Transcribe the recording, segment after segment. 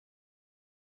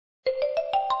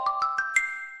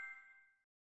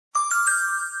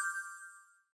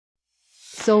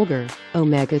Solgar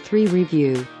Omega-3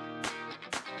 Review.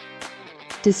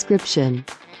 Description: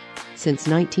 Since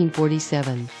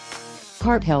 1947.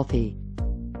 Heart healthy.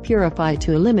 Purified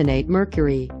to eliminate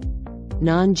mercury.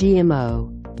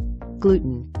 Non-GMO.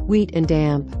 Gluten, wheat and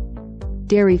damp.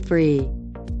 Dairy-free.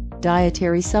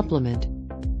 Dietary supplement.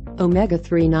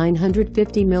 Omega-3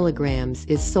 950 mg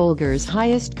is Solgar's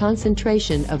highest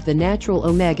concentration of the natural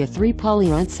omega-3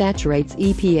 polyunsaturates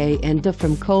EPA and DHA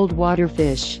from cold water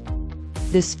fish.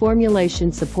 This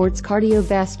formulation supports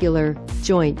cardiovascular,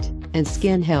 joint, and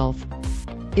skin health.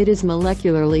 It is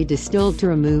molecularly distilled to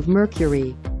remove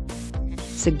mercury.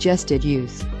 Suggested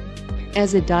use: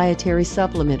 as a dietary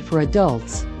supplement for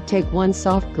adults, take 1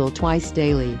 softgel twice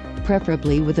daily,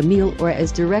 preferably with a meal or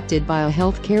as directed by a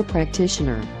healthcare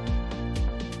practitioner.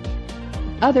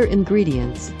 Other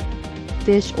ingredients: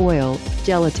 fish oil,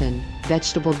 gelatin,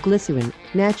 vegetable glycerin,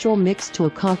 natural mixed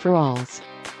tocopherols.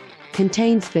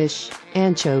 Contains fish,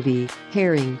 anchovy,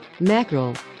 herring,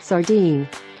 mackerel, sardine.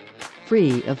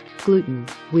 Free of gluten,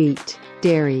 wheat,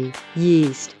 dairy,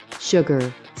 yeast,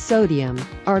 sugar, sodium,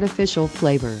 artificial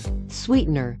flavor,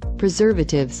 sweetener,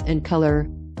 preservatives and color.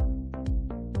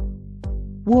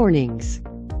 Warnings: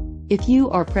 if you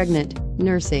are pregnant,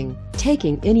 nursing,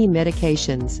 taking any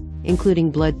medications,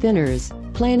 including blood thinners,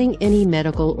 planning any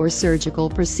medical or surgical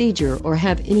procedure or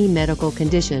have any medical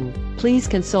condition, please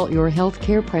consult your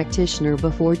healthcare practitioner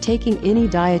before taking any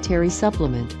dietary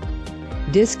supplement.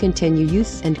 Discontinue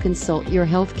use and consult your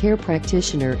healthcare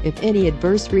practitioner if any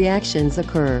adverse reactions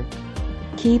occur.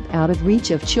 Keep out of reach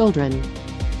of children.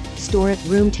 Store at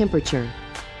room temperature.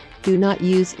 Do not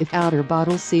use if outer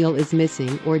bottle seal is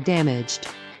missing or damaged.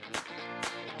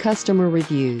 Customer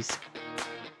reviews.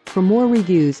 For more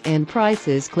reviews and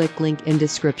prices, click link in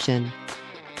description.